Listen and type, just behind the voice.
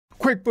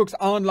QuickBooks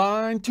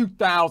Online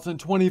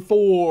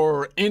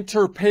 2024.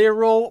 Enter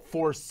payroll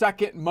for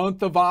second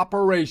month of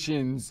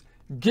operations.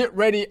 Get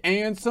ready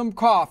and some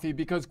coffee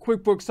because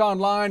QuickBooks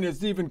Online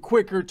is even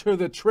quicker to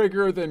the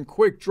trigger than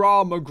Quick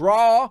Draw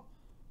McGraw.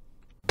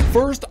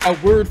 First, a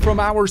word from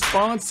our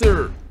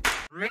sponsor.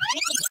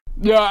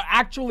 Yeah,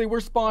 actually,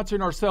 we're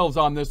sponsoring ourselves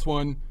on this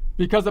one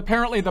because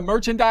apparently the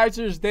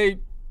merchandisers, they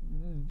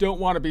don't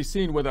want to be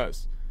seen with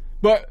us.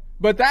 But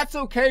that's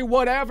okay,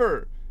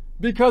 whatever.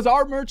 Because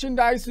our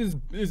merchandise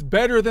is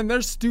better than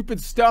their stupid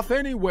stuff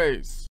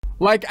anyways.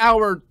 Like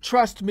our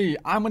Trust Me,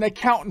 I'm an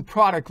Accountant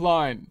product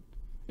line.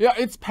 Yeah,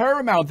 it's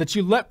paramount that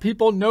you let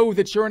people know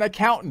that you're an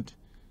accountant.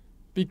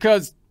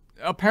 Because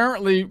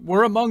apparently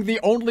we're among the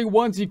only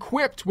ones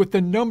equipped with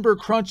the number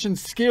crunching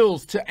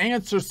skills to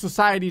answer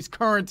society's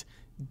current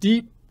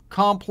deep,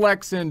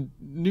 complex, and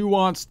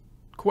nuanced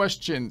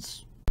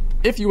questions.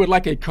 If you would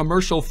like a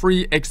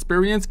commercial-free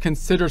experience,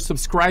 consider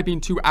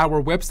subscribing to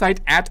our website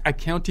at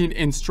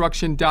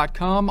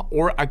accountinginstruction.com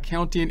or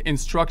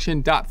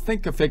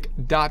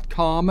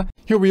accountinginstruction.thinkific.com.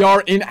 Here we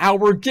are in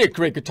our Get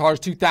Great Guitars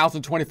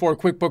 2024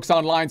 QuickBooks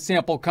Online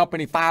sample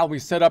company file we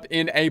set up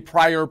in a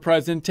prior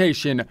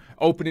presentation,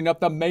 opening up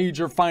the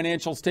major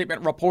financial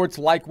statement reports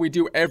like we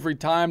do every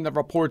time. The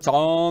report's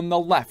on the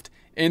left.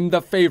 In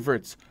the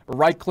favorites,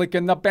 right-click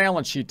in the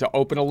balance sheet to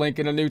open a link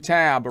in a new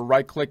tab,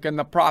 right-click in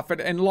the profit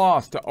and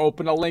loss to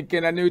open a link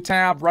in a new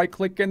tab,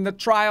 right-click in the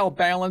trial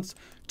balance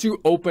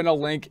to open a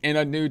link in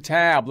a new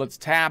tab. Let's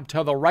tab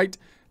to the right,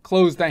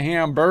 close the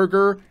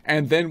hamburger,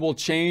 and then we'll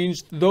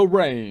change the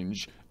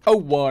range.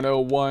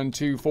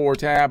 010124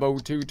 tab,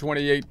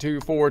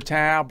 022824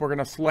 tab. We're going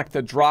to select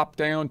the drop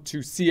down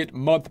to see it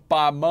month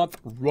by month,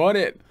 run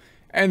it,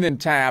 and then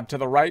tab to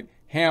the right.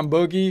 Ham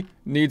boogie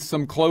needs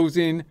some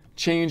closing,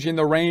 changing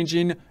the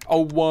ranging.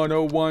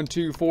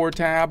 010124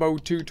 tab,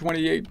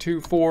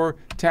 022824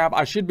 tab.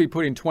 I should be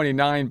putting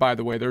 29, by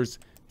the way. There's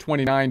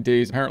 29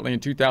 days apparently in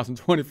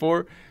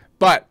 2024,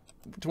 but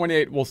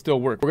 28 will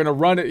still work. We're going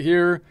to run it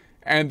here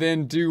and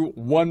then do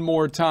one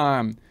more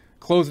time.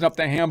 Closing up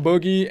the ham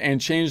boogie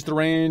and change the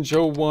range.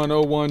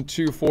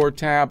 010124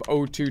 tab,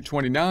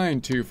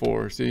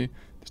 022924. See,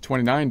 it's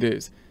 29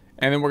 days.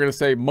 And then we're going to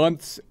say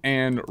months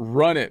and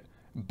run it.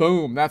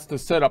 Boom, that's the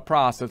setup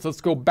process.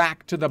 Let's go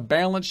back to the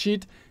balance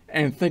sheet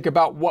and think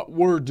about what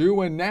we're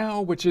doing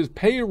now, which is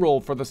payroll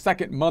for the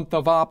second month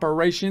of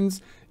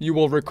operations. You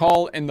will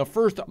recall in the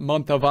first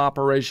month of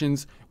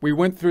operations, we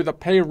went through the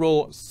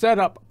payroll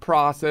setup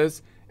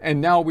process, and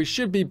now we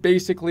should be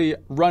basically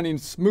running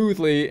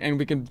smoothly and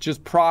we can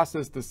just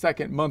process the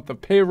second month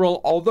of payroll.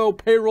 Although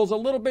payroll's a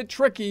little bit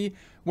tricky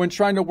when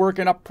trying to work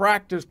in a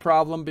practice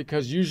problem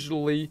because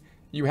usually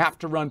you have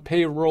to run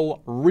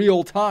payroll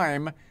real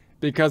time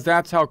because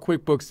that's how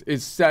QuickBooks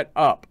is set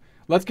up.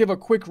 Let's give a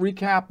quick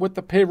recap with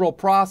the payroll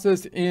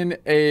process in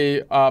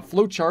a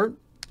flowchart.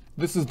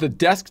 This is the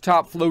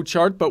desktop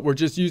flowchart, but we're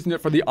just using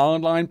it for the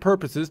online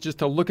purposes, just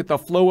to look at the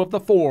flow of the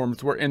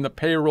forms. We're in the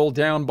payroll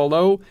down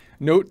below.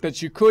 Note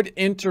that you could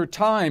enter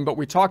time, but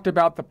we talked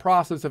about the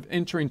process of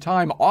entering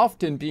time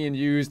often being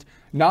used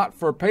not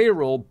for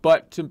payroll,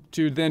 but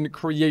to then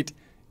create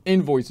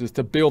invoices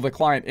to bill the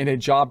client in a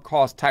job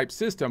cost type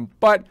system.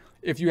 But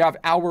if you have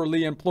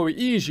hourly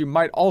employees, you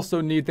might also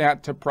need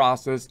that to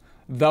process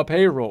the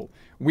payroll.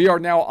 We are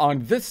now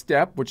on this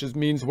step, which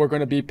means we're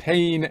going to be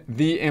paying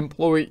the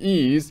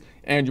employees,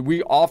 and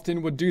we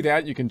often would do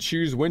that. You can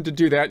choose when to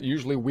do that,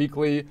 usually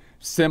weekly,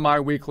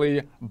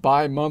 semi-weekly,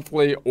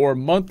 bi-monthly, or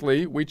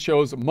monthly. We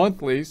chose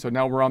monthly, so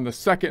now we're on the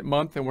second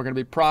month, and we're going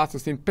to be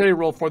processing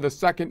payroll for the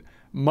second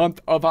month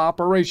of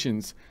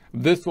operations.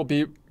 This will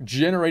be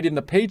generating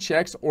the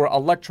paychecks or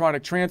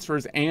electronic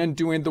transfers and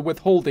doing the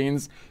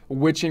withholdings,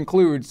 which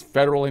includes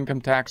federal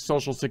income tax,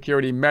 Social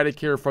Security,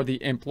 Medicare for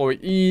the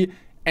employee,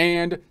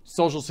 and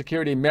Social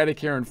Security,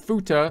 Medicare, and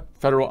FUTA,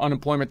 Federal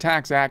Unemployment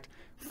Tax Act,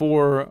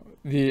 for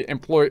the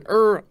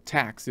employer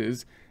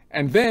taxes.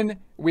 And then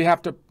we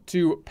have to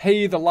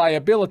pay the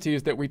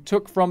liabilities that we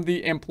took from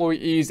the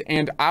employees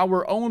and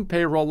our own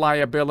payroll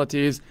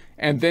liabilities.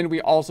 And then we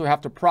also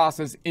have to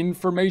process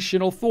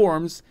informational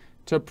forms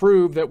to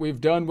prove that we've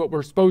done what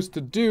we're supposed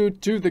to do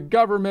to the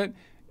government.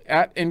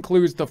 That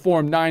includes the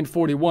Form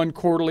 941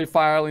 quarterly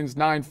filings,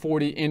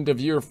 940 end of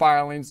year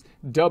filings,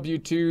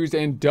 W-2s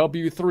and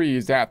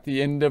W-3s at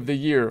the end of the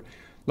year.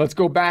 Let's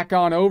go back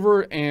on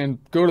over and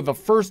go to the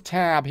first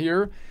tab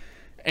here.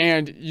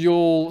 And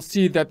you'll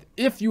see that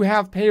if you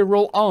have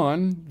payroll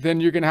on, then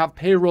you're going to have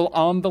payroll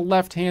on the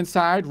left-hand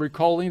side,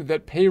 recalling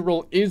that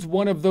payroll is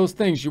one of those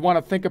things. You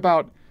want to think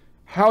about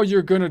how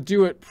you're going to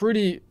do it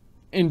pretty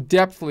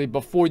in-depthly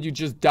before you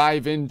just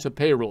dive into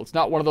payroll. It's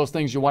not one of those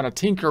things you want to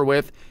tinker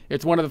with.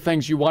 It's one of the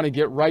things you want to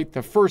get right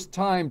the first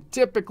time,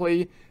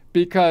 typically,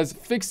 because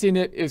fixing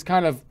it is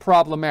kind of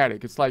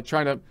problematic. It's like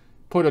trying to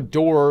put a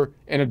door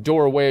in a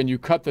doorway and you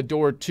cut the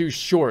door too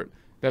short.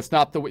 That's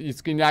not the way.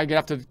 Now you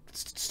have to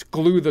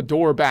glue the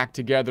door back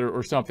together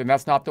or something.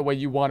 That's not the way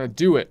you want to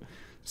do it.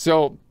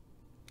 So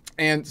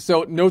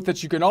note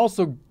that you can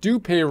also do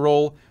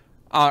payroll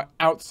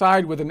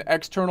outside with an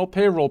external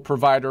payroll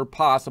provider,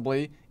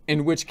 possibly,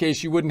 in which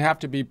case you wouldn't have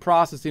to be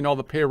processing all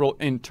the payroll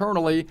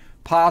internally,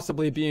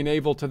 possibly being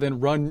able to then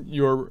run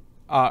your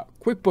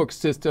QuickBooks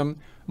system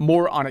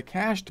more on a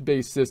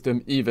cached-based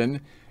system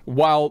even,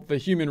 while the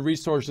human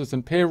resources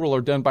and payroll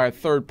are done by a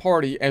third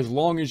party, as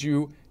long as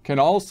you can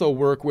also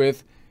work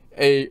with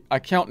a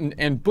accountant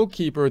and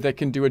bookkeeper that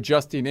can do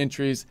adjusting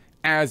entries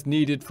as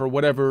needed for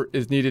whatever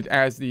is needed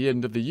as the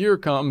end of the year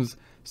comes,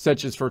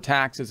 such as for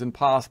taxes and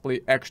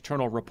possibly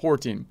external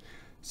reporting.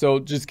 So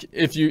just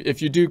if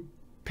you do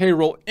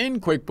payroll in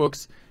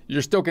QuickBooks,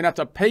 you're still gonna have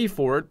to pay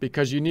for it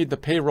because you need the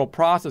payroll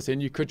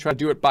processing. You could try to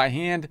do it by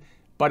hand,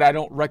 but I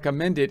don't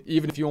recommend it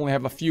even if you only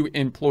have a few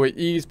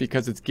employees,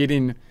 because it's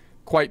getting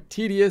quite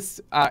tedious,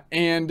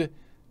 and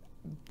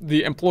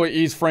the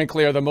employees,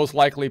 frankly, are the most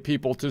likely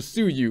people to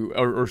sue you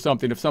or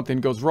something if something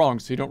goes wrong.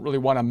 So you don't really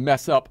want to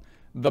mess up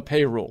the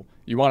payroll.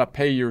 You want to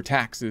pay your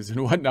taxes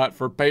and whatnot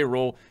for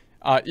payroll,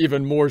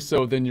 even more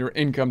so than your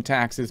income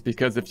taxes,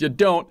 because if you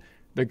don't,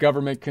 the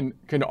government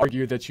can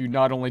argue that you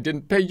not only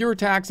didn't pay your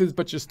taxes,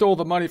 but you stole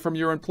the money from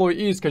your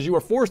employees because you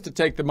were forced to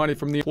take the money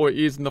from the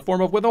employees in the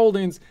form of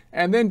withholdings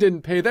and then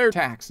didn't pay their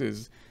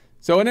taxes.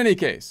 So in any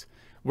case,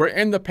 we're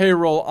in the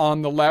payroll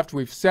on the left.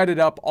 We've set it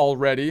up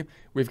already.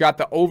 We've got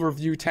the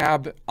overview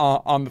tab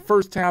on the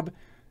first tab,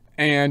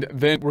 and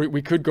then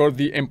we could go to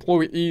the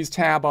employees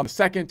tab on the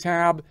second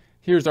tab.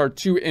 Here's our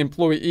 2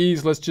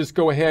 employees. Let's just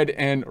go ahead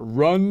and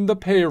run the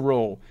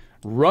payroll.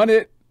 Run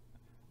it,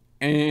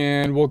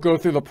 and we'll go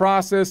through the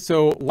process.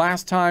 So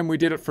last time we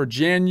did it for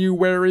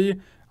January.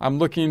 I'm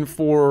looking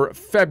for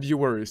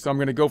February. So I'm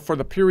going to go for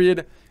the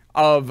period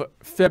of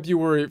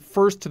February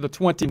 1st to the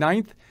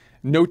 29th.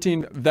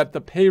 Noting that the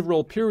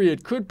payroll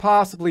period could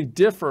possibly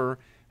differ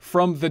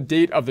from the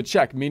date of the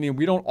check, meaning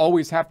we don't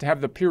always have to have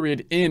the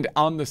period end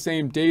on the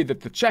same day that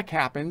the check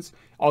happens,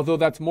 although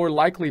that's more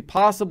likely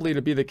possibly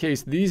to be the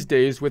case these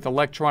days with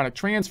electronic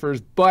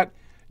transfers. But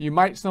you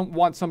might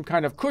want some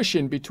kind of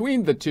cushion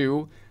between the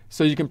two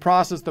so you can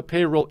process the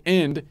payroll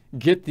end,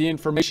 get the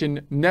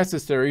information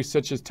necessary,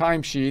 such as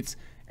timesheets,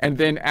 and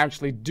then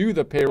actually do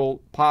the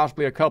payroll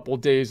possibly a couple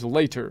days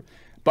later.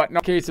 But in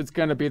our case, it's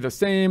going to be the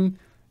same.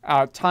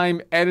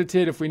 Time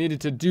edited, if we needed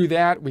to do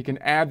that, we can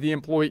add the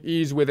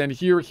employees within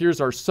here.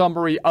 Here's our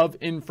summary of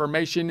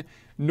information.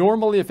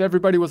 Normally, if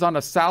everybody was on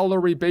a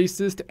salary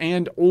basis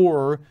and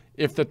or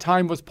if the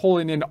time was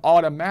pulling in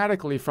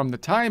automatically from the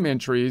time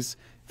entries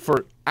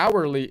for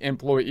hourly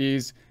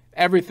employees,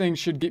 everything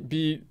should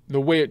be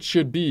the way it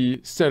should be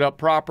set up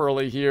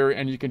properly here,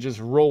 and you can just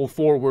roll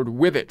forward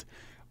with it.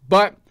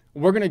 But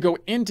we're going to go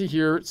into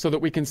here so that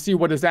we can see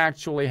what is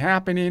actually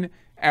happening,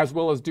 as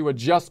well as do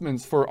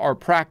adjustments for our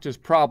practice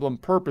problem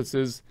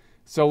purposes.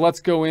 So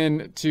let's go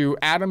into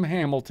Adam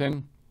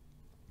Hamilton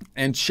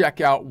and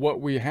check out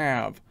what we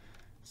have.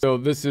 So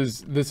this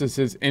is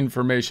his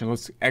information.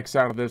 Let's X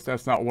out of this.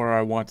 That's not where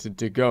I wanted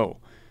to go.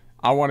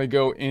 I want to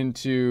go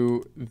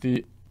into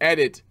the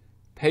edit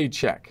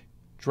paycheck.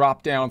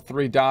 Drop down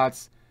 3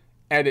 dots,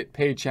 edit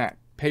paycheck.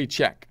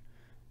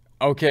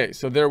 Okay,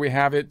 so there we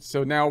have it.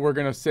 So now we're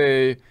going to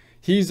say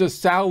he's a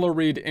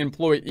salaried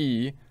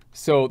employee.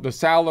 So the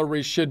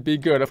salary should be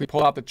good. If we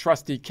pull out the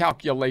trusty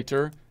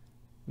calculator,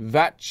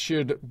 that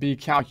should be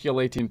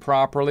calculating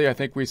properly. I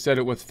think we said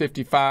it was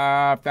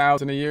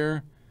 $55,000 a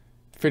year.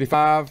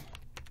 55.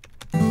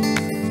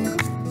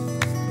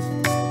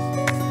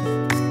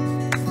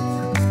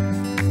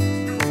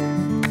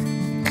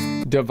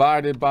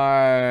 Divided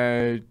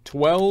by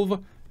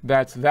 12.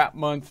 That's that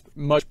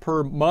much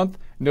per month.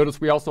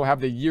 Notice we also have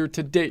the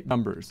year-to-date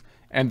numbers.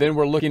 And then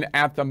we're looking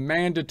at the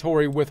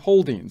mandatory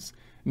withholdings,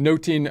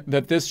 noting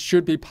that this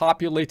should be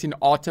populating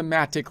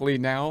automatically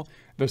now.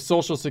 The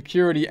Social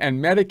Security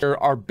and Medicare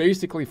are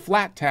basically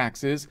flat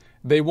taxes.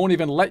 They won't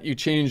even let you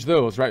change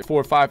those, right?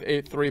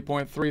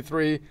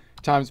 4583.33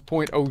 times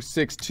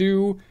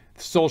 0.062,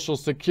 Social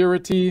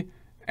Security,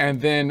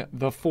 and then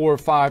the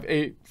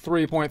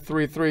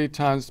 4583.33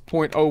 times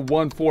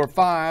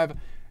 0.0145,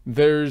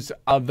 there's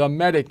the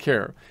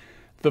Medicare.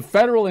 The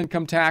federal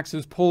income tax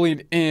is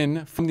pulling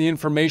in from the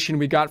information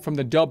we got from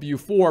the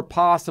W-4,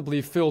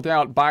 possibly filled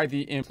out by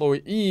the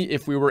employee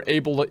if we were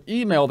able to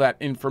email that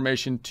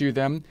information to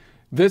them.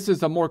 This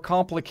is a more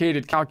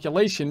complicated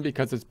calculation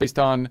because it's based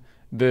on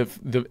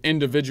the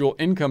individual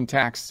income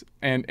tax,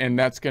 and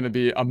that's going to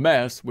be a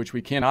mess, which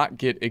we cannot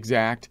get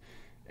exact.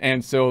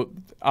 And so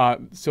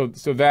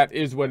that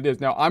is what it is.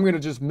 Now, I'm going to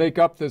just make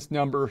up this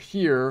number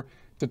here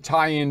to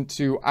tie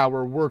into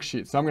our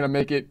worksheet. So I'm going to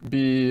make it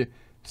be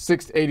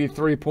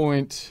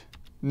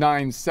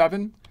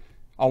 683.97.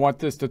 I want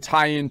this to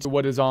tie into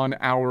what is on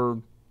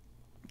our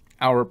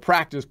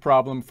practice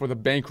problem for the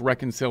bank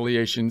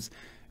reconciliations.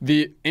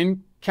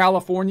 In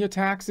California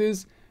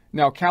taxes,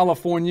 now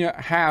California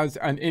has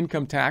an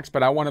income tax,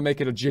 but I want to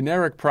make it a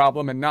generic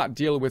problem and not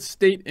deal with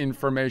state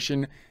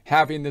information,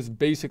 having this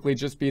basically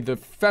just be the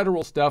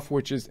federal stuff,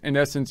 which is in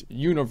essence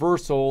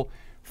universal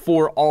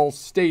for all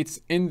states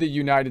in the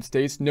United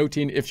States,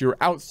 noting if you're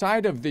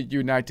outside of the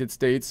United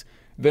States,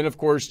 Then, of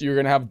course, you're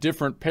going to have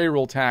different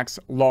payroll tax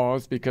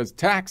laws because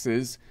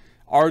taxes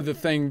are the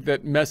thing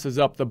that messes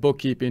up the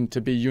bookkeeping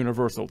to be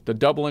universal. The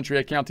double entry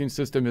accounting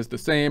system is the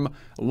same.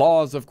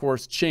 Laws, of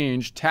course,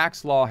 change.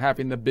 Tax law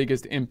having the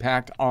biggest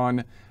impact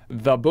on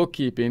the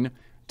bookkeeping.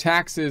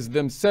 Taxes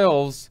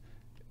themselves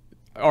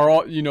are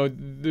all,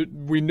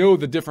 we know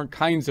the different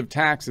kinds of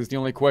taxes. The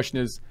only question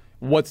is,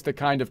 what's the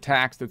kind of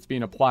tax that's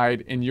being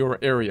applied in your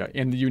area?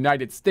 In the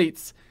United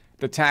States,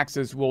 the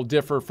taxes will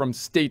differ from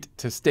state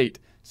to state.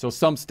 So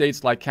some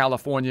states like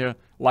California,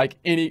 like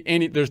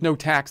any, there's no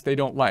tax they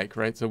don't like,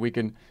 right? So we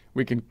can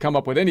come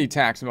up with any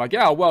tax and be like,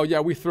 yeah, well, yeah,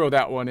 we throw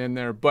that one in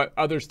there. But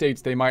other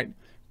states, they might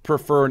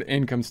prefer an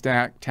income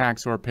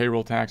tax or a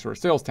payroll tax or a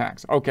sales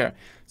tax. Okay,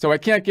 so I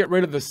can't get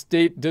rid of the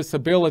state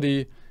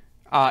disability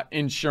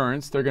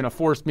insurance. They're going to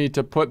force me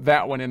to put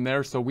that one in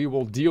there, so we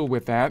will deal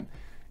with that.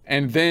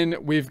 And then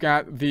we've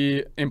got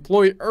the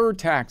employer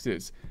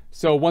taxes.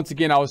 So once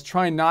again, I was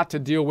trying not to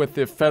deal with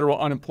the federal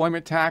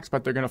unemployment tax,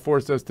 but they're going to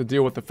force us to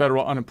deal with the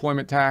federal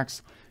unemployment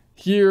tax.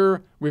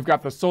 Here, we've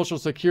got the Social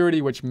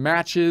Security, which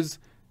matches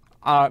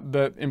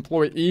the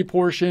employee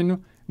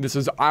portion. This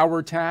is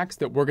our tax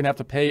that we're going to have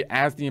to pay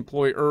as the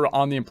employer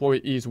on the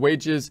employee's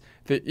wages,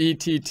 the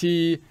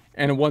ETT,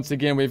 and once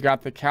again, we've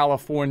got the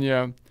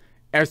California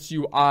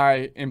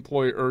SUI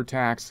employer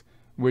tax,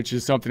 which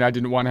is something I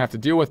didn't want to have to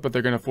deal with, but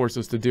they're going to force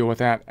us to deal with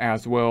that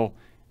as well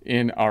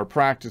in our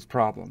practice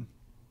problem.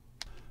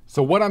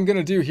 So what I'm going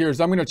to do here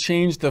is I'm going to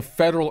change the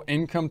federal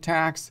income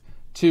tax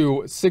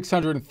to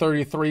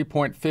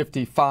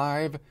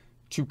 $633.55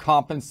 to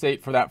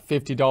compensate for that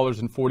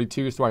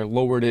 $50.42. So I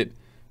lowered it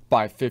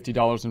by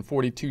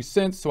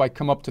 $50.42. So I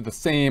come up to the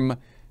same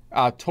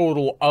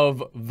total of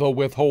the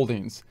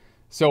withholdings.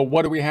 So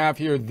what do we have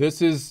here?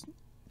 This is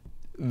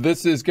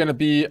going to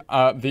be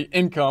the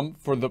income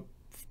for the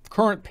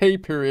current pay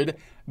period.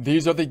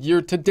 These are the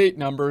year-to-date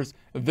numbers.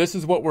 This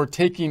is what we're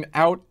taking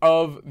out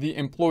of the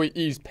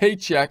employee's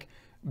paycheck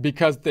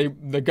because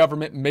the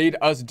government made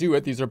us do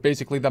it. These are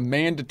basically the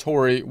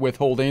mandatory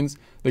withholdings.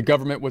 The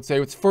government would say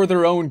it's for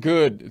their own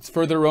good. It's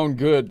for their own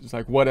good. It's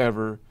like,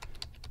 whatever,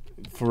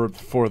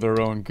 for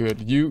their own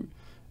good. You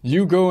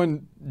go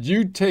and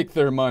you take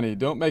their money.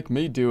 Don't make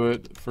me do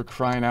it, for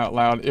crying out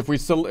loud. If we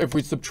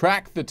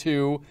subtract the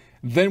two,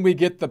 then we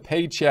get the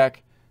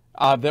paycheck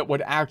that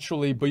would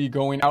actually be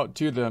going out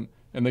to them.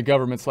 And the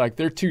government's like,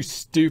 they're too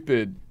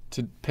stupid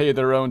to pay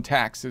their own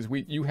taxes.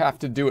 You have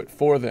to do it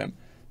for them.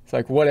 It's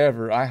like,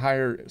 whatever. I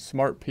hire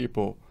smart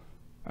people.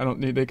 I don't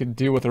need, they can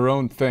deal with their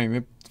own thing.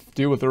 They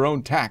deal with their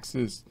own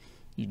taxes,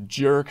 you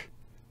jerk.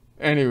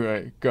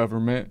 Anyway,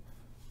 government.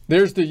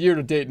 There's the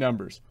year-to-date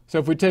numbers. So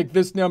if we take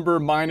this number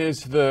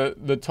minus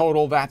the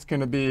total, that's going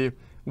to be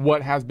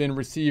what has been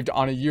received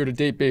on a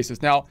year-to-date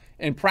basis. Now,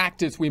 in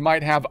practice, we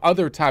might have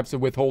other types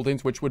of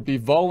withholdings, which would be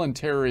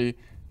voluntary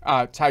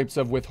types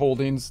of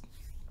withholdings,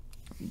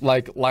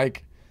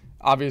 like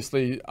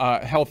obviously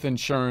health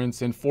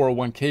insurance and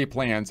 401k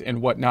plans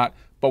and whatnot.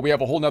 But we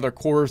have a whole nother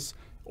course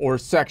or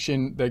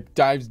section that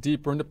dives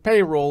deeper into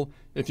payroll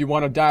if you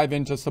want to dive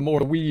into some more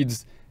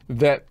weeds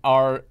that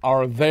are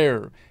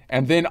there.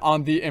 And then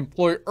on the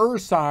employer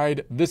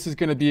side, this is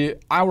going to be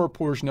our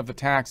portion of the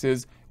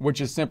taxes,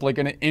 which is simply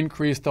going to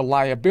increase the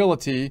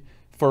liability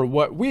for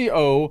what we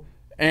owe.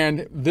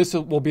 And this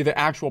will be the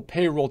actual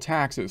payroll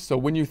taxes. So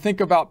when you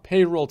think about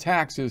payroll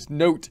taxes,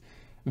 note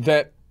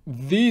that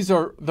these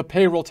are the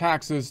payroll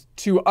taxes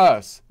to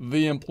us,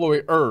 the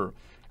employer.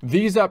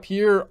 These up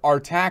here are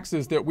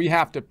taxes that we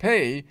have to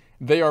pay.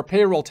 They are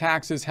payroll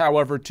taxes,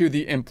 however, to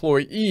the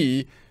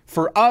employee.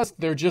 For us,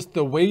 they're just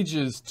the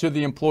wages to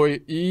the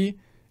employee.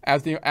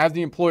 As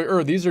the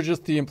employer, these are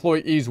just the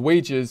employee's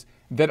wages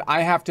that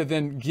I have to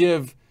then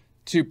give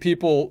to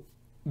people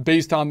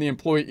based on the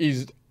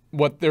employee's,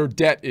 what their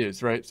debt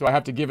is, right? So I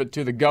have to give it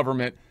to the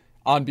government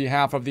on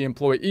behalf of the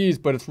employees,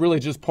 but it's really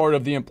just part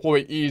of the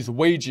employee's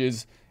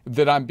wages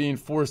that I'm being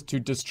forced to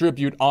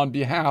distribute on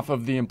behalf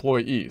of the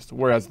employees.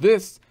 Whereas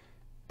this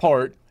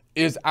part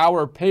is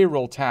our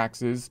payroll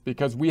taxes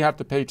because we have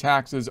to pay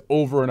taxes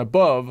over and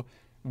above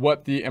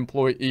what the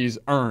employees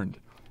earned.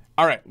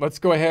 All right, let's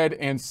go ahead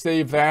and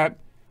save that.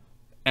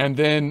 And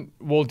then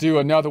we'll do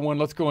another one.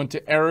 Let's go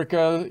into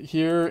Erica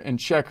here and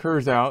check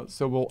hers out.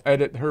 So we'll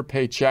edit her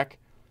paycheck.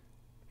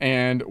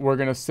 And we're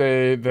going to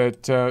say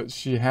that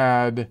she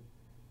had,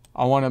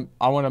 I want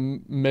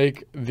to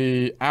make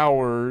the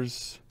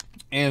hours.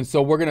 And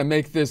so we're going to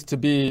make this to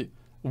be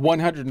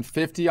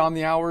 150 on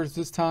the hours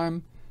this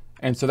time.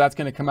 And so that's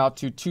going to come out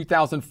to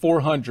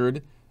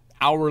 2,400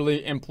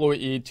 hourly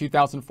employee,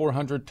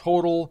 2,400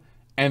 total.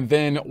 And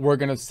then we're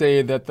going to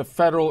say that the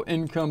federal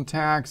income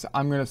tax,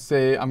 I'm going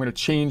to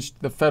change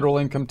the federal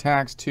income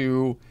tax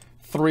to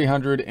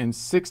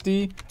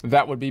 360.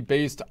 That would be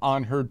based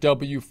on her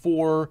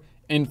W-4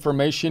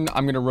 information.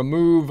 I'm going to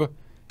remove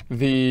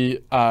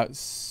the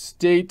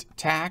state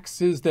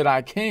taxes that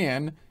I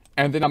can,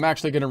 and then I'm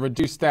actually going to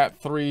reduce that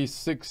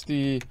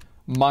 360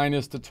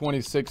 minus the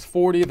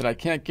 2640 that I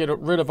can't get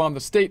rid of on the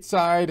state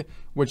side,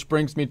 which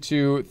brings me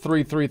to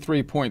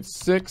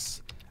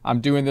 333.6.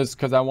 I'm doing this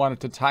because I wanted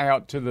to tie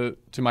out to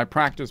my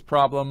practice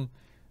problem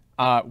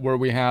where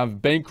we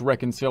have bank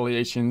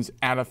reconciliations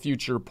at a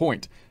future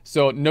point.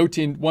 So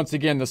noting once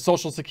again, the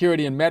Social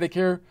Security and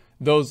Medicare,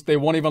 those, they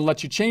won't even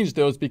let you change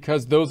those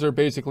because those are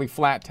basically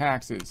flat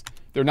taxes.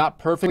 They're not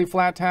perfectly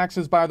flat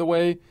taxes, by the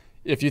way.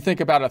 If you think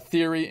about a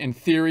theory, in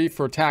theory,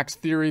 for tax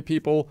theory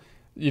people,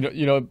 you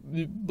know,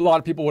 a lot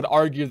of people would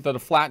argue that a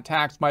flat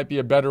tax might be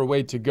a better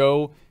way to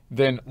go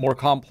than more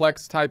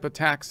complex type of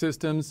tax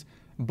systems.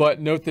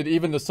 But note that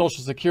even the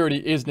Social Security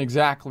isn't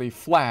exactly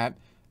flat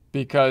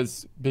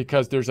because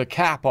there's a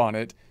cap on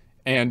it.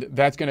 And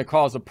that's going to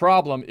cause a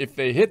problem if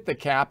they hit the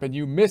cap and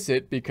you miss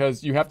it,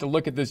 because you have to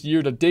look at this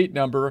year-to-date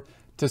number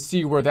to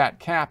see where that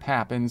cap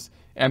happens.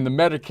 And the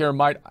Medicare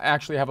might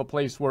actually have a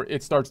place where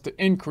it starts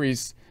to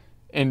increase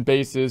in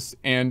basis.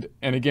 And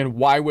again,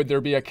 why would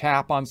there be a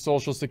cap on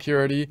Social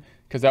Security?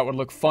 Because that would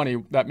look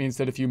funny. That means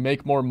that if you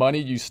make more money,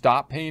 you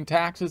stop paying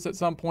taxes at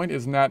some point.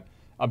 Isn't that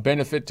a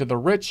benefit to the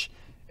rich?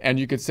 And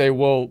you could say,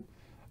 well,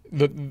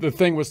 the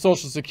thing with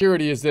Social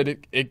Security is that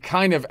it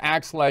kind of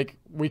acts like,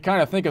 we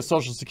kind of think of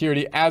Social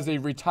Security as a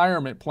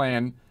retirement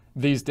plan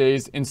these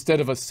days instead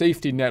of a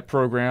safety net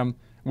program,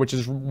 which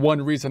is one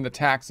reason the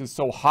tax is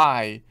so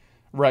high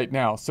right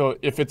now. So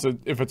if it's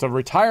a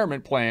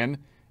retirement plan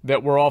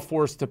that we're all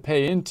forced to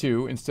pay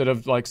into instead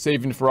of like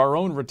saving for our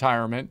own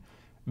retirement,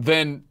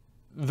 then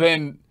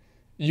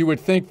you would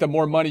think the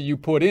more money you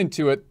put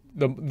into it,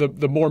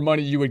 the more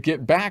money you would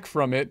get back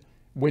from it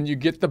when you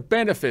get the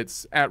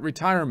benefits at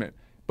retirement.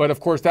 But of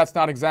course, that's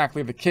not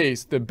exactly the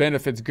case. The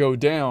benefits go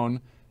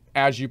down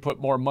as you put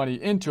more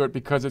money into it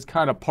because it's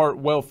kind of part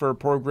welfare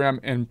program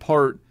and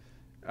part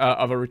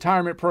of a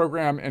retirement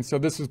program. And so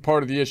this is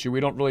part of the issue. We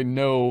don't really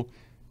know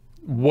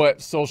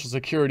what Social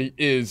Security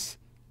is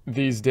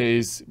these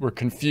days. We're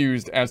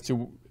confused as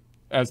to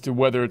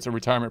whether it's a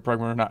retirement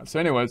program or not. So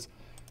anyways,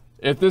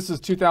 if this is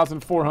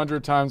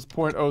 2,400 times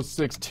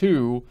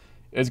 0.062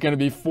 is going to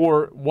be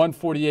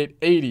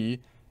 148.80.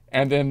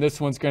 And then this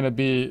one's going to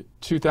be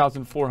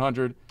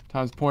 2,400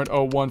 times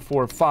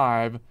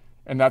 0.0145,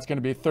 and that's going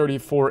to be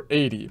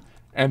 34.80.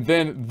 And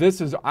then this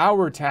is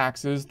our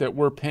taxes that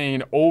we're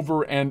paying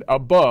over and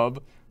above.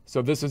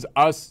 So this is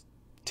us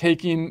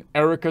taking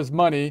Erica's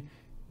money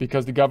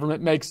because the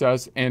government makes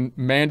us, and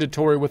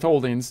mandatory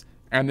withholdings,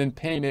 and then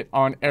paying it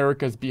on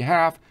Erica's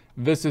behalf.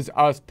 This is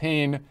us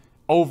paying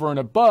over and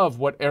above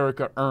what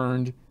Erica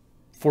earned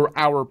for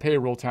our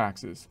payroll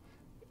taxes.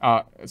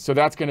 So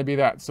that's going to be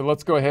that. So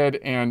let's go ahead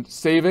and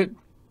save it.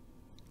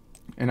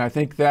 And I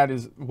think that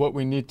is what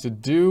we need to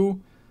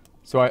do.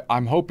 So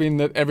I'm hoping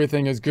that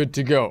everything is good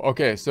to go.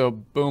 Okay, so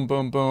boom,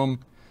 boom, boom.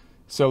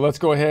 So let's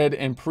go ahead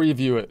and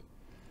preview it.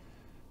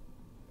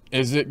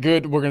 Is it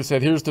good? We're going to say,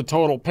 here's the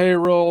total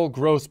payroll,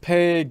 gross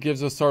pay,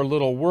 gives us our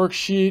little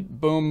worksheet.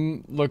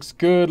 Boom, looks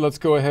good. Let's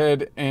go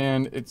ahead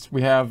and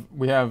we have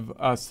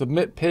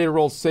submit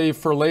payroll, save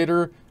for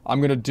later.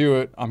 I'm going to do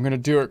it. I'm going to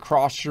do it.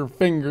 Cross your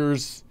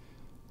fingers.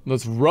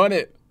 Let's run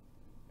it.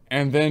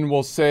 And then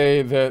we'll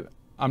say that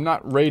I'm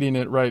not rating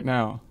it right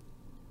now.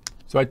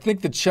 So I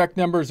think the check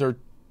numbers are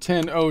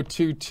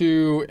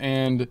 10022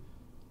 and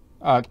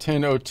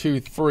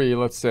 10023,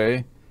 let's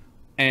say.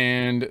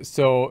 And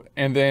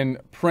then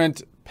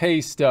print pay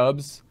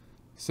stubs.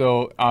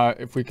 So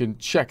if we can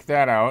check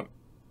that out.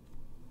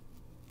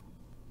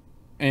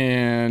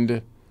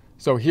 And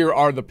so here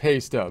are the pay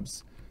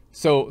stubs.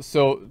 So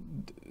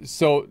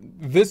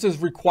this is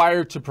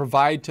required to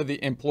provide to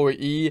the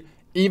employee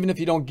even if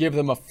you don't give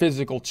them a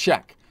physical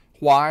check.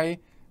 Why?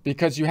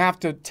 Because you have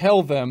to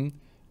tell them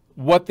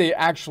what they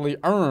actually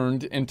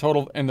earned in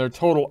their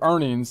total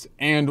earnings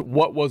and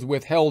what was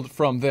withheld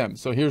from them.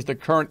 So here's the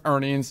current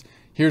earnings.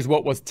 Here's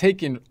what was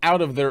taken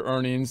out of their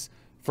earnings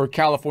for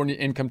California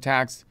income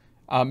tax,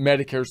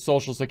 Medicare,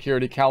 Social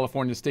Security,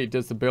 California state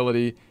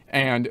disability,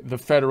 and the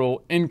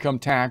federal income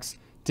tax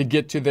to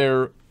get to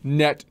their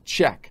net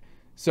check.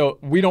 So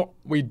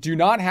we do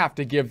not have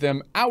to give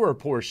them our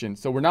portion.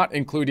 So we're not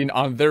including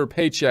on their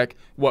paycheck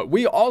what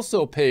we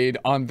also paid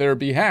on their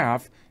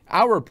behalf,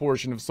 our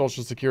portion of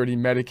Social Security,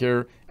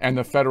 Medicare, and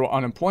the federal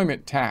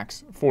unemployment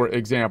tax, for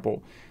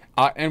example.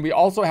 And we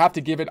also have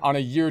to give it on a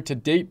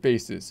year-to-date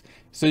basis.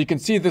 So you can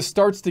see this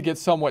starts to get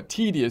somewhat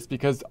tedious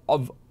because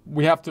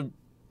we have to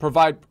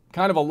provide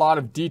kind of a lot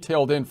of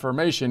detailed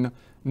information,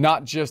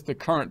 not just the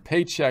current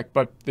paycheck,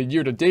 but the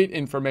year-to-date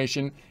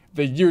information.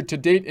 The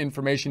year-to-date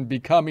information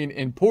becoming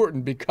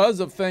important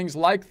because of things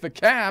like the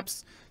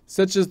caps,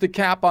 such as the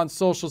cap on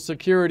Social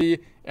Security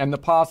and the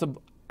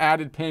possible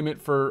added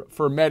payment for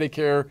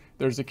Medicare.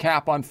 There's a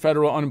cap on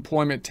federal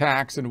unemployment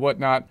tax and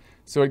whatnot.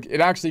 So it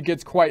actually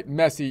gets quite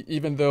messy,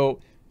 even though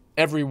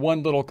every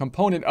one little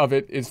component of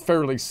it is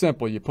fairly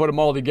simple. You put them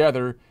all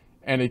together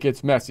and it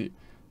gets messy.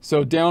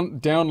 So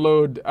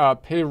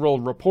download payroll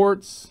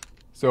reports.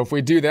 So if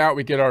we do that,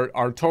 we get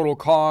our total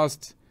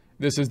cost.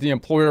 This is the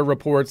employer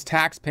reports,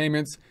 tax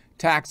payments,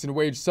 tax and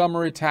wage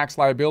summary, tax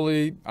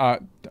liability,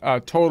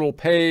 total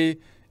pay,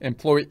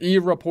 employee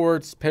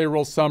reports,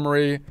 payroll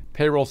summary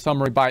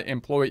by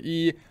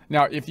employee.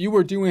 Now, if you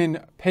were doing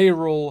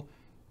payroll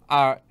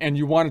and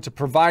you wanted to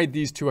provide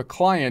these to a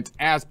client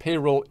as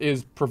payroll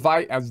is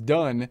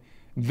done,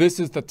 this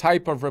is the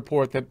type of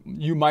report that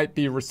you might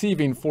be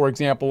receiving. For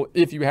example,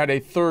 if you had a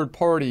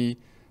third-party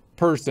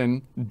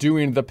person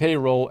doing the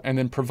payroll and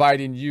then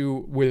providing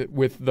you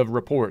with the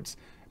reports.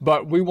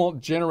 But we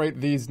won't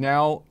generate these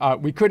now.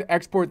 We could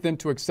export them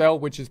to Excel,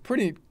 which is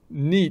pretty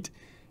neat.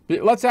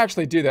 But let's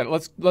actually do that.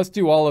 Let's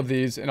do all of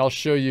these, and I'll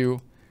show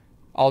you.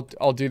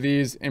 I'll do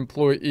these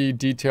employee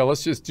detail.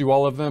 Let's just do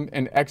all of them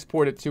and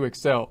export it to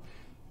Excel.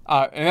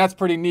 And that's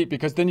pretty neat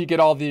because then you get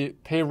all the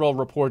payroll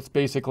reports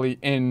basically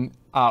in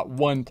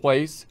one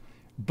place.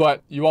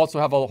 But you also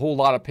have a whole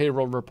lot of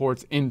payroll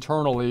reports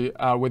internally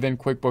within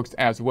QuickBooks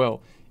as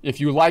well. If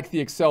you like the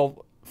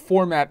Excel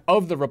format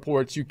of the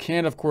reports, you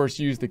can, of course,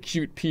 use the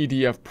Qt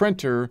PDF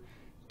printer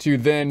to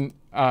then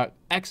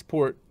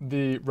export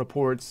the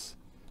reports.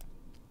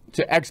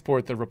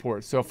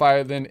 So if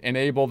I then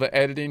enable the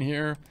editing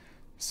here,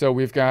 so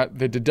we've got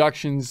the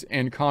deductions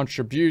and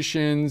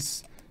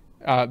contributions,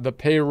 the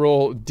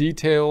payroll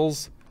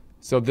details.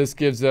 So this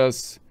gives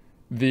us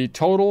the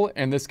total,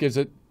 and this gives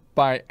it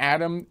by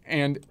Adam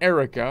and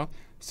Erica.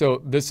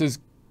 So this is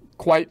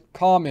quite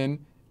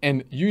common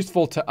and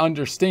useful to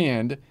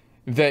understand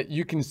that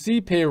you can see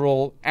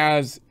payroll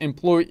as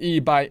employee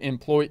by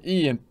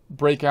employee and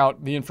break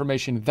out the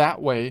information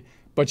that way.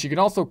 But you can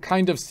also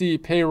kind of see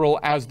payroll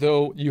as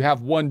though you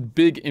have one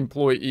big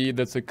employee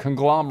that's a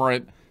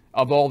conglomerate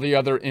of all the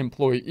other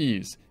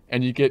employees.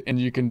 And you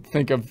can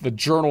think of the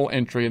journal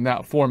entry in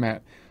that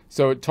format.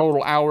 So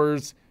total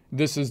hours,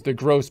 this is the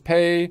gross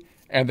pay,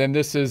 and then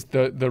this is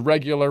the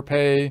regular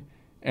pay.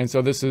 And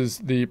so this is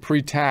the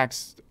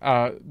pre-tax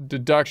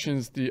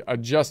deductions, the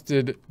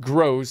adjusted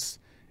gross,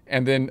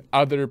 and then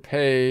other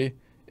pay,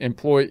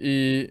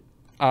 employee.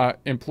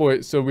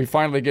 So we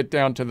finally get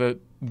down to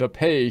the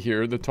pay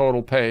here, the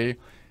total pay,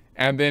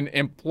 and then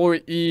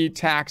employee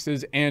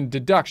taxes and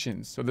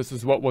deductions. So this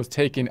is what was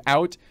taken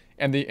out,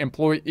 and the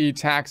employee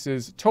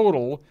taxes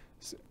total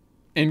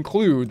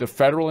include the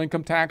federal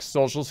income tax,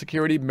 Social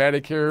Security,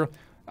 Medicare,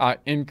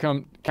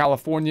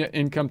 California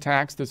income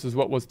tax. This is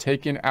what was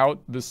taken out.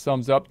 This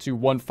sums up to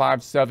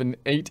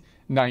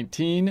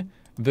 157,819.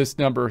 This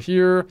number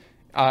here,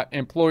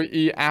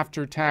 employee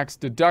after-tax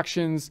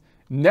deductions,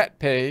 net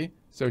pay.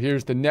 So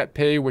here's the net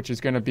pay, which is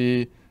going to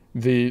be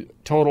the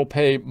total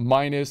pay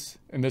minus,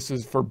 and this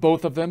is for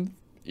both of them,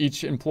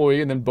 each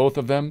employee, and then both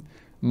of them,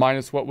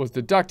 minus what was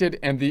deducted,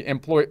 and the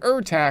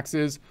employer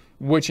taxes,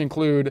 which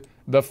include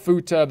the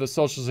FUTA, the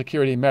Social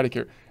Security,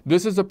 Medicare.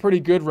 This is a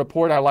pretty good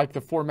report. I like the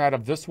format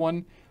of this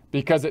one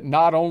because it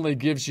not only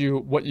gives you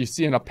what you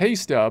see in a pay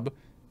stub,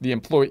 the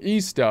employee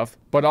stuff,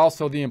 but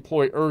also the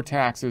employer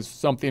taxes,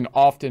 something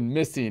often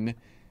missing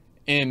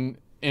in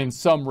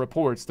some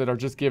reports that are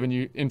just giving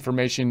you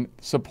information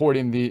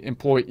supporting the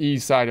employee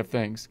side of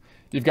things.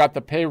 You've got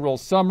the payroll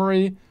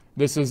summary.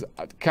 This is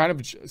kind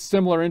of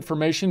similar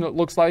information, it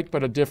looks like,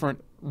 but a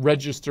different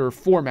register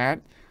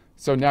format.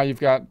 So now you've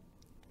got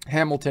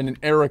Hamilton and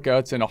Erica.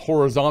 It's in a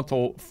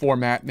horizontal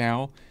format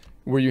now,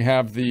 where you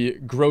have the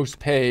gross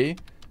pay.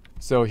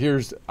 So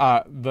here's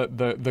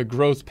the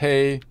gross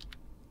pay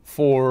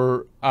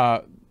for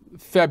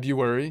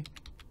February.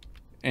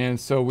 And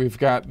so we've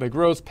got the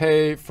gross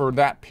pay for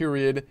that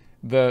period,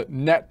 the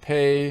net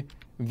pay,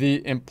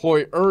 the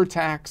employer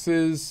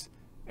taxes,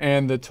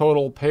 and the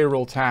total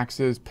payroll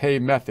taxes pay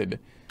method.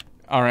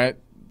 All right,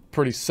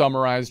 pretty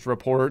summarized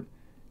report.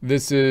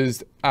 This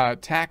is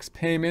tax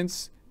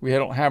payments. We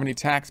don't have any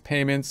tax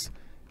payments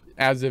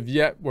as of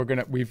yet.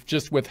 We've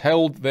just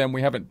withheld them.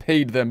 We haven't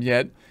paid them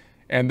yet.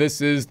 And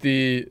this is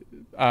the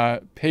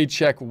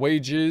paycheck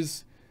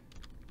wages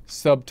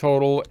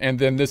subtotal, and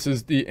then this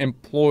is the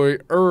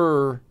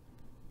employer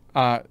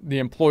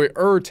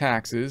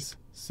taxes.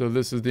 So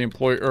this is the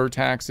employer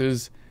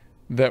taxes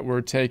that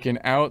were taken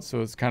out. So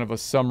it's kind of a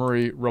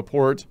summary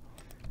report.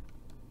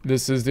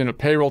 This is in a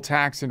payroll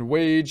tax and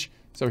wage.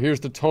 So here's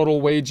the total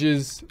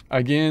wages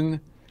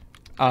again,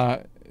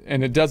 and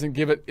it doesn't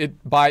give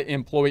it by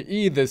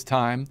employee this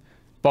time,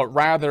 but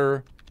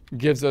rather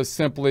gives us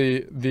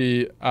simply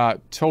the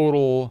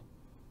total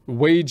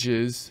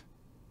wages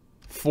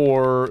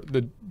for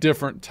the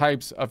different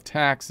types of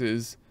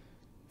taxes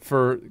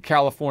for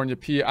California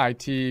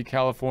PIT,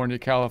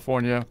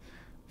 California,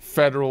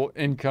 federal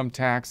income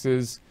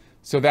taxes.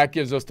 So that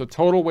gives us the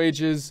total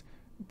wages,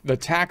 the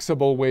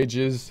taxable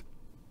wages,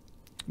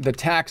 the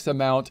tax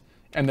amount,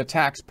 and the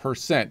tax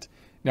percent.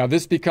 Now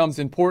this becomes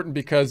important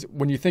because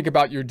when you think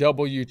about your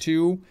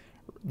W-2,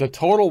 the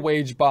total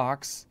wage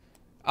box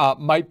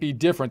might be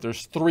different.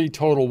 There's 3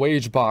 total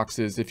wage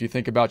boxes if you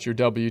think about your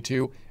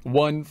W-2.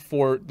 One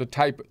for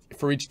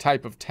each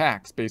type of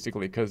tax,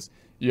 basically, because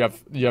you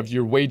have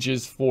your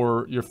wages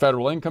for your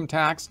federal income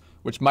tax,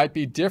 which might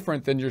be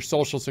different than your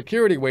Social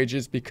Security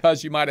wages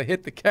because you might have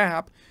hit the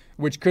cap,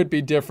 which could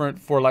be different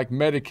for like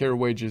Medicare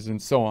wages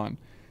and so on.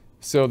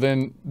 So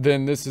then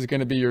this is going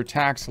to be your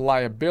tax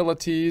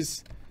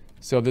liabilities.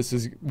 So this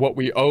is what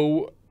we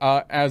owe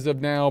as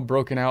of now,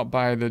 broken out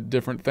by the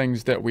different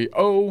things that we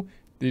owe.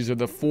 These are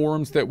the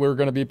forms that we're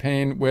going to be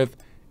paying with.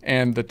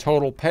 and the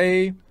total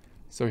pay.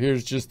 So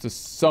here's just a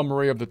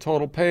summary of the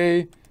total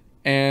pay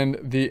and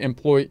the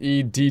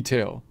employee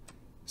detail.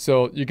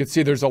 So you can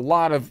see there's a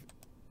lot of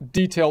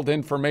detailed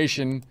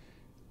information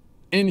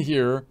in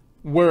here,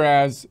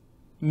 whereas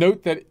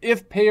note that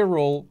if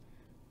payroll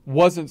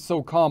wasn't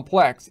so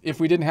complex, if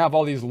we didn't have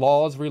all these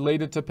laws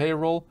related to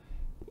payroll,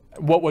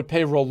 what would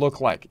payroll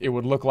look like? It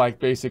would look like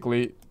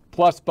basically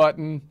plus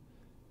button,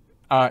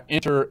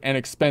 enter an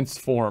expense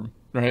form,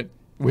 right?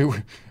 We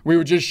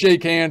would just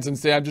shake hands and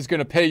say, I'm just going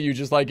to pay you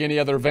just like any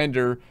other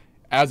vendor.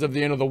 As of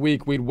the end of the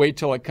week, we'd wait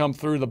till it comes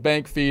through the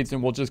bank feeds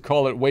and we'll just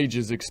call it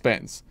wages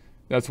expense.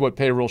 That's what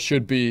payroll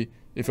should be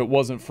if it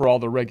wasn't for all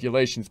the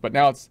regulations. But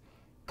now it's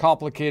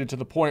complicated to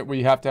the point where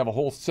you have to have a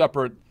whole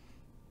separate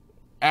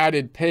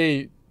added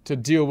pay to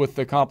deal with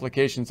the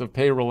complications of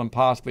payroll and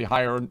possibly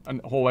hire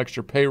a whole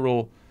extra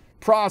payroll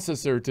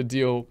processor to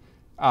deal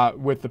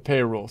with the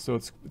payroll. So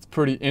it's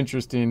pretty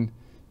interesting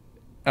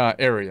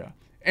area.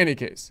 Any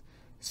case,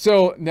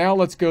 so now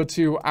let's go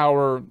to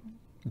our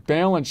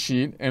balance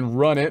sheet and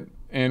run it,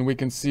 and we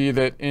can see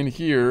that in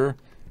here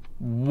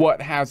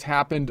what has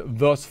happened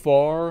thus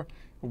far.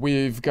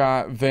 We've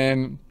got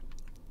then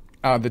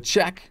the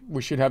check.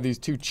 We should have these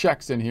two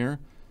checks in here.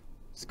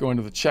 Let's go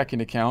into the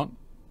checking account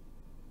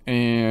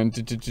and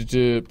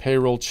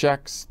payroll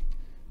checks.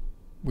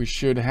 We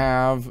should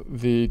have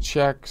the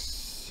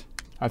checks.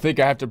 I think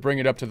I have to bring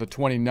it up to the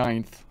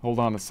 29th. Hold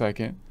on a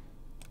second.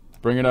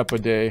 Bring it up a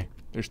day.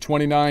 There's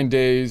 29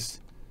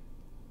 days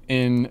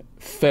in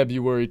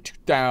February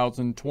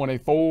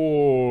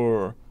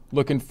 2024.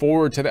 Looking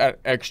forward to that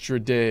extra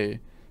day.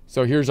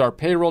 So here's our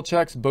payroll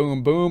checks.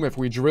 Boom, boom. If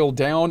we drill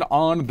down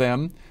on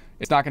them,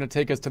 it's not going to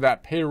take us to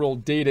that payroll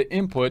data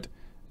input,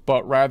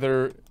 but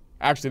rather,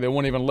 actually, they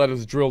won't even let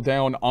us drill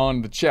down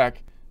on the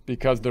check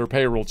because they're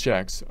payroll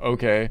checks.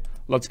 Okay,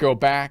 let's go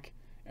back.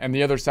 And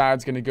the other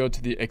side's going to go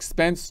to the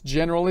expense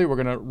generally. We're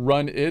going to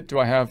run it.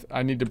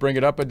 I need to bring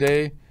it up a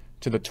day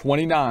to the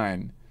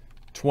 29.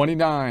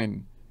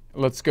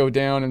 Let's go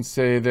down and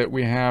say that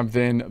we have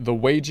then the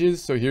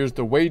wages. So here's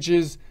the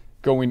wages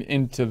going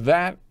into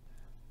that.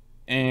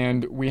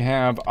 And we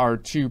have our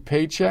two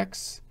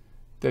paychecks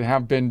that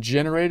have been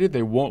generated.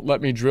 They won't let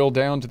me drill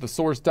down to the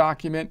source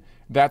document.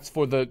 That's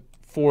for the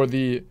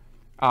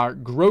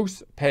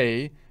gross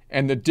pay,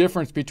 and the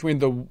difference between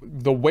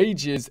the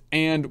wages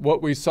and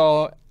what we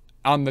saw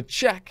on the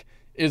check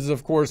is,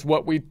 of course,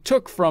 what we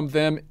took from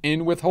them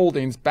in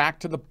withholdings back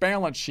to the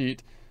balance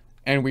sheet,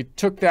 and we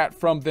took that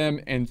from them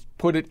and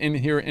put it in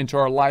here into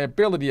our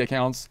liability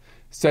accounts,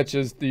 such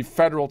as the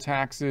federal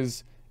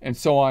taxes and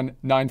so on.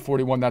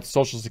 941, that's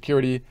Social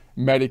Security,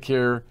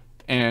 Medicare,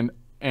 and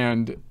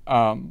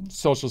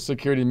Social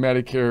Security,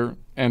 Medicare,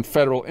 and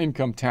federal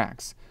income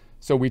tax.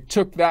 So we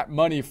took that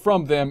money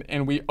from them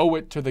and we owe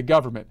it to the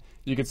government.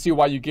 You can see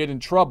why you get in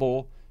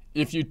trouble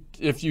if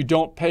you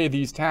don't pay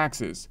these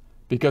taxes,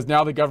 because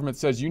now the government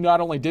says you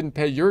not only didn't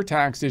pay your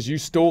taxes, you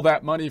stole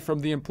that money from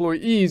the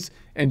employees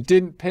and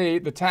didn't pay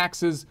the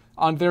taxes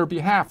on their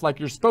behalf like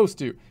you're supposed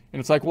to. And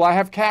it's like, well, I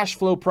have cash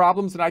flow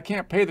problems and I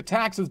can't pay the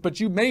taxes,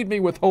 but you made me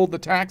withhold the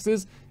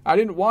taxes. I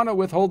didn't want to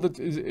withhold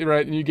the,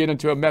 right? And you get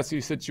into a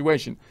messy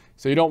situation.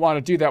 So you don't want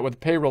to do that with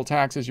payroll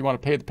taxes. You want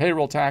to pay the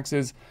payroll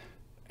taxes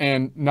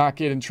and not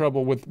get in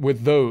trouble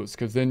with those,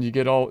 because then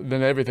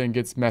then everything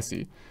gets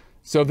messy.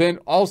 So then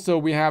also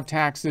we have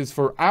taxes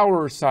for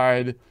our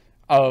side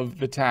of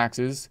the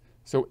taxes.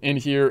 So in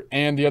here,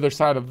 and the other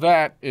side of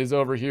that is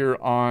over here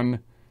on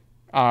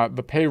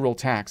the payroll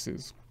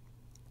taxes.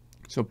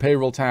 So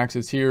payroll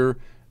taxes here,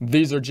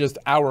 these are just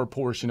our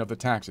portion of the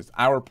taxes,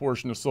 our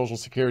portion of Social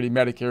Security,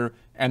 Medicare,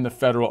 and the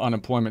federal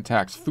unemployment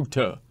tax,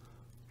 FUTA.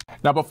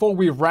 Now, before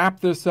we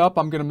wrap this up,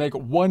 I'm going to make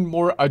one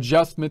more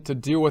adjustment to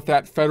deal with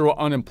that federal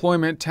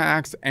unemployment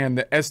tax and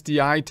the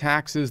SDI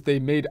taxes they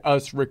made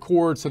us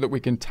record so that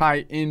we can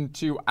tie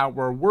into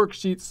our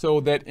worksheet so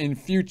that in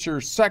future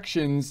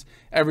sections,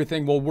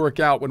 everything will work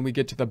out when we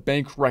get to the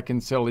bank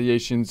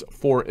reconciliations,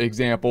 for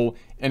example,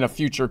 in a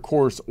future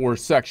course or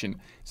section.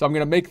 So I'm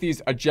going to make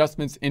these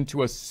adjustments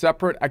into a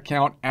separate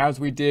account as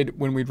we did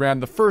when we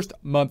ran the first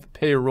month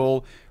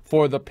payroll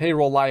for the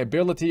payroll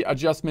liability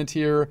adjustment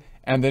here.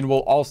 And then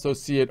we'll also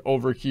see it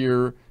over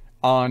here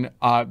on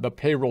the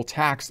payroll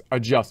tax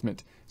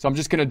adjustment. So I'm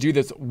just going to do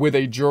this with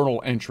a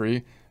journal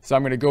entry. So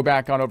I'm going to go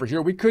back on over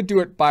here. We could do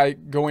it by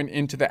going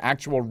into the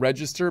actual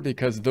register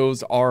because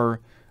those are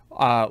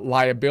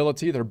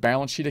liability, they're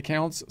balance sheet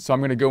accounts. So I'm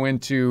going to go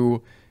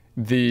into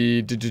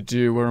the,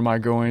 where am I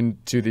going?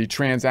 To the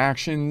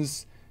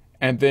transactions.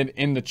 And then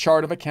in the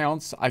chart of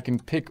accounts, I can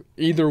pick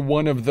either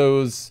one of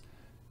those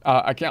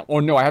account,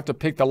 or no, I have to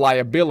pick the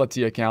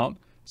liability account.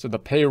 So the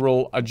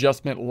payroll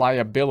adjustment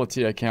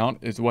liability account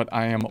is what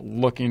I am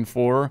looking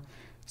for.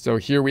 So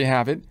here we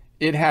have it.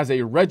 It has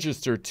a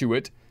register to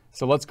it.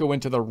 So let's go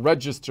into the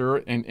register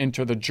and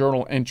enter the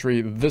journal entry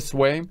this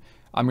way.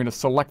 I'm going to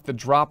select the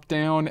drop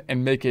down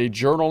and make a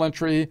journal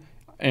entry.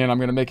 And I'm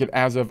going to make it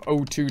as of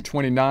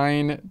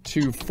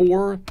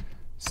 02/29/24.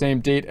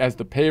 Same date as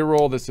the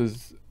payroll. This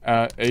is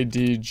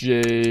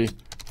ADJ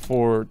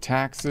for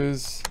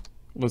taxes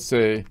let's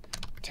say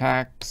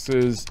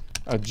taxes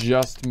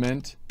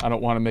adjustment. I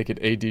don't want to make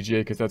it ADJ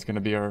because that's going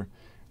to be our,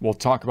 we'll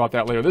talk about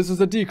that later. This is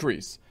a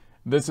decrease.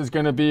 This is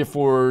going to be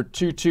for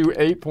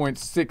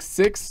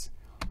 228.66,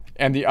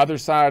 and the other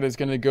side is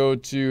going to go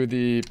to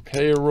the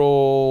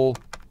payroll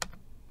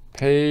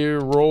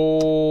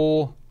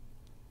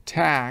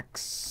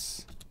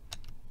tax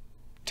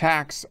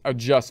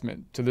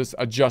adjustment, to this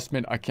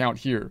adjustment account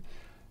here.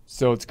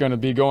 So it's going to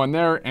be going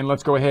there, and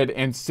let's go ahead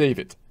and save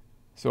it.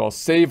 So I'll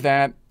save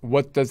that.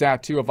 What does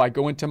that do? If I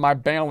go into my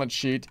balance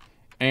sheet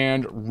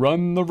and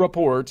run the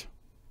report,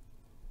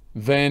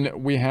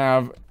 then we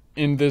have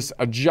in this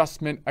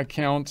adjustment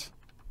account,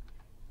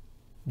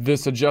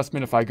 this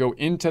adjustment, if I go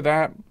into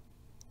that,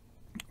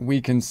 we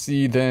can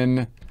see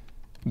then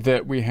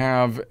that we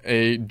have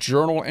a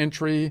journal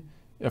entry.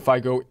 If I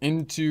go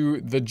into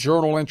the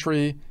journal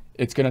entry,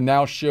 it's going to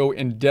now show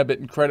in debit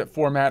and credit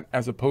format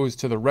as opposed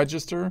to the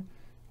register.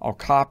 I'll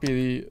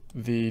copy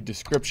the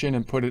description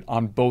and put it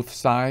on both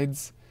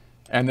sides,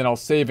 and then I'll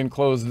save and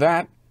close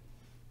that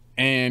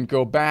and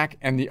go back,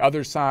 and the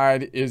other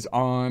side is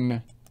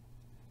on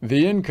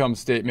the income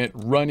statement,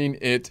 running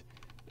it,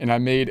 and I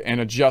made an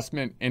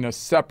adjustment in a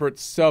separate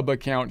sub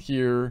account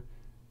here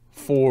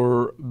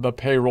for the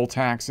payroll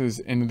taxes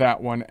in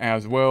that one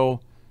as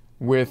well,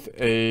 with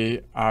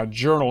a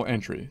journal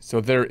entry. So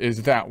there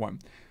is that one.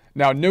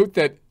 Now note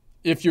that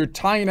if you're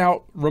tying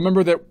out,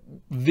 remember that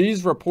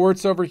these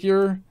reports over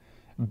here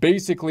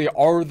basically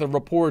are the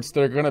reports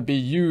that are going to be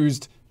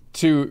used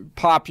to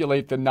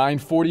populate the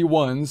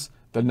 941s,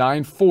 the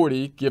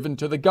 940 given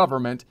to the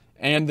government,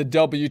 and the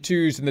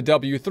W-2s and the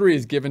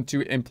W-3s given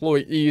to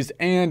employees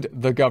and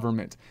the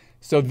government.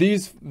 So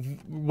these,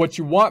 what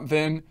you want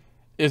then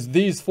is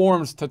these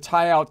forms to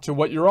tie out to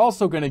what you're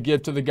also going to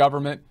give to the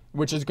government,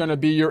 which is going to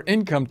be your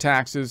income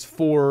taxes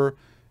for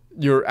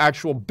your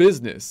actual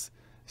business.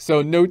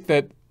 So note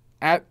that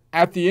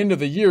at the end of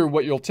the year,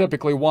 what you'll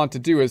typically want to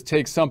do is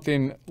take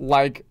something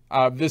like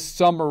this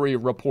summary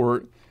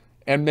report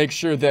and make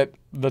sure that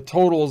the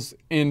totals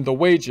in the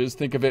wages,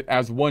 think of it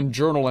as one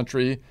journal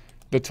entry,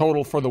 the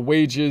total for the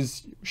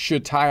wages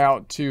should tie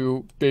out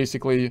to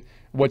basically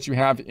what you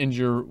have in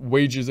your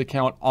wages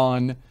account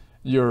on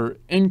your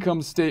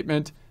income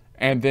statement,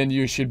 and then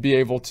you should be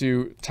able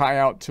to tie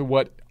out to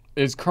what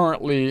is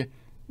currently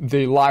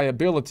the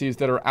liabilities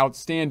that are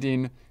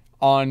outstanding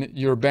on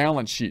your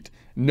balance sheet.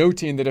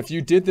 Noting that if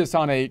you did this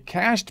on a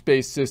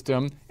cash-based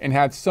system and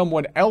had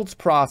someone else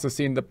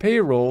processing the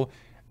payroll,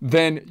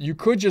 then you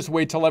could just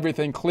wait till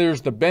everything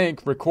clears the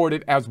bank, record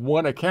it as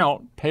one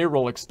account,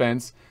 payroll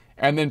expense,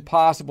 and then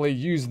possibly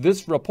use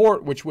this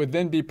report, which would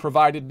then be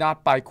provided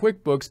not by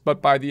QuickBooks,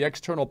 but by the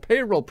external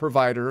payroll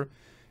provider,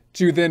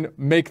 to then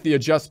make the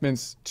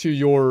adjustments to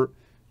your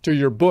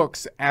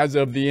books as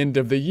of the end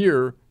of the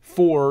year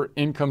for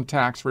income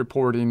tax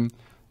reporting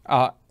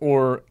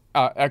or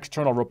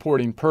external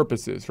reporting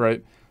purposes,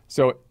 right?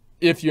 So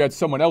if you had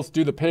someone else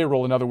do the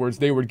payroll, in other words,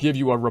 they would give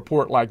you a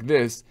report like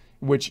this,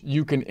 which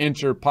you can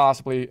enter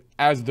possibly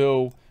as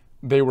though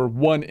they were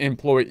one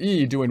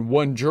employee doing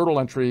one journal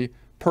entry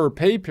per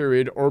pay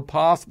period, or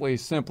possibly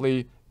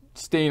simply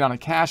staying on a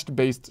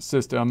cash-based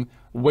system,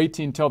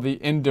 waiting till the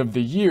end of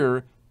the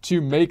year to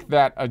make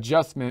that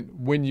adjustment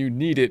when you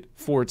need it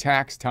for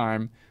tax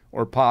time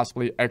or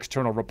possibly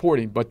external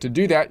reporting. But to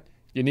do that,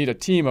 you need a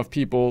team of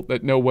people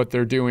that know what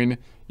they're doing,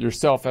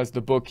 yourself as the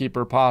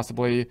bookkeeper,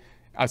 possibly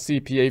a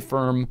CPA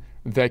firm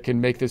that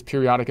can make this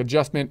periodic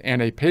adjustment,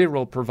 and a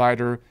payroll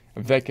provider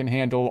that can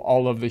handle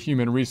all of the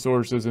human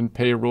resources and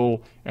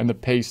payroll and the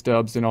pay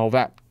stubs and all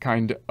that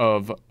kind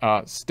of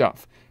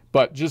stuff.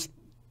 But just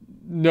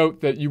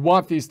note that you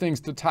want these things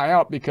to tie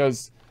out,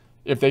 because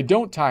if they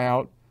don't tie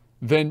out,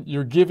 then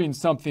you're giving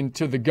something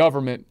to the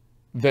government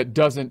that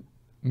doesn't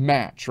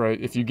match, right?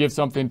 If you give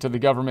something to the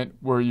government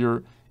where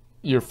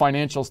your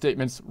financial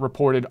statements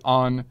reported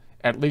on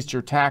at least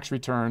your tax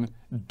return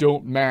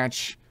don't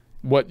match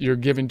what you're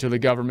giving to the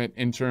government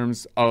in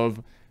terms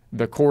of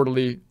the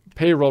quarterly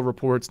payroll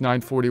reports,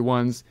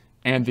 941s,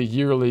 and the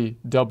yearly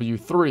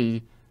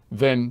W-3,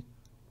 then,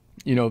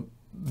 you know,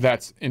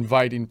 that's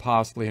inviting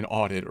possibly an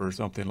audit or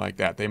something like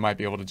that. They might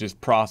be able to just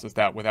process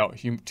that without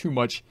too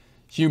much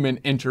human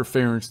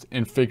interference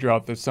and figure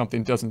out that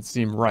something doesn't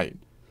seem right.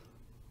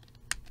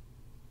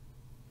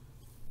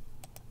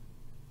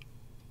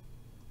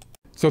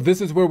 So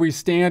this is where we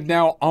stand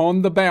now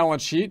on the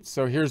balance sheet.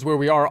 So here's where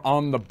we are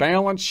on the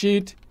balance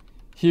sheet.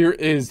 Here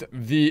is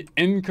the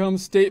income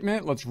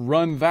statement. Let's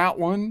run that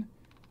one.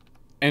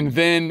 And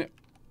then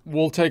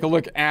we'll take a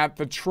look at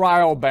the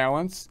trial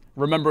balance.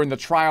 Remember, in the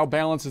trial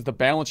balance is the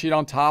balance sheet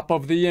on top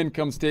of the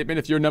income statement.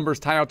 If your numbers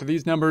tie out to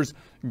these numbers,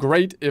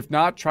 great. If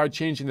not, try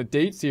changing the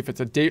date. See if it's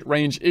a date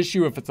range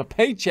issue. If it's a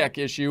paycheck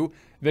issue,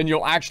 then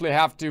you'll actually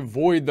have to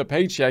void the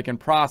paycheck and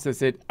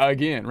process it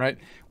again, right?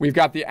 We've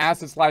got the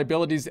assets,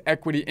 liabilities,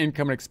 equity,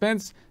 income, and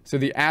expense. So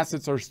the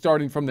assets are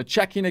starting from the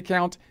checking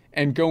account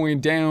and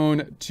going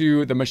down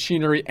to the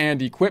machinery and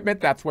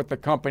equipment. That's what the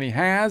company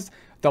has.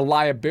 The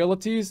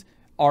liabilities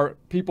are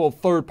people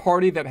third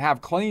party that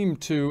have claim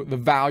to the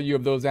value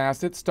of those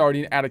assets,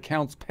 starting at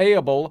accounts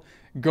payable,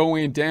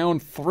 going down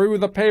through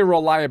the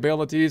payroll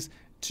liabilities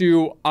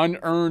to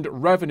unearned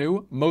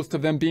revenue, most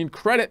of them being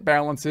credit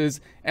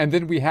balances. And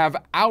then we have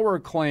our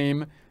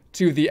claim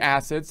to the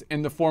assets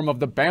in the form of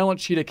the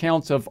balance sheet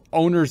accounts of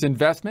owner's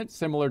investment,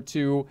 similar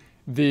to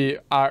the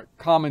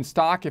common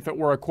stock if it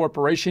were a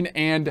corporation,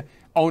 and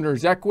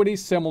owner's equity,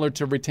 similar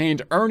to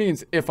retained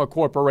earnings if a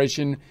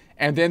corporation,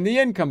 and then the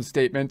income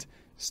statement,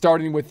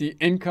 starting with the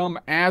income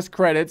as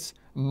credits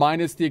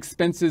minus the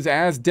expenses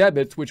as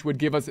debits, which would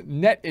give us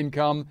net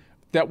income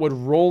that would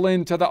roll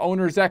into the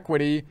owner's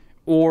equity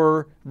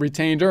or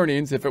retained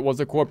earnings if it was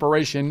a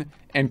corporation.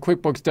 And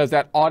QuickBooks does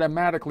that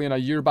automatically on a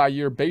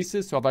year-by-year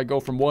basis. So if I go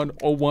from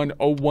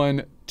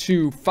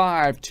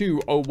 1010125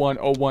 to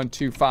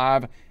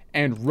 010125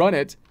 and run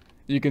it,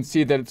 you can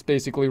see that it's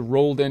basically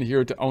rolled in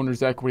here to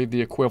owner's equity,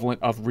 the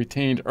equivalent of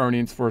retained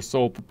earnings for a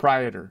sole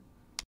proprietor.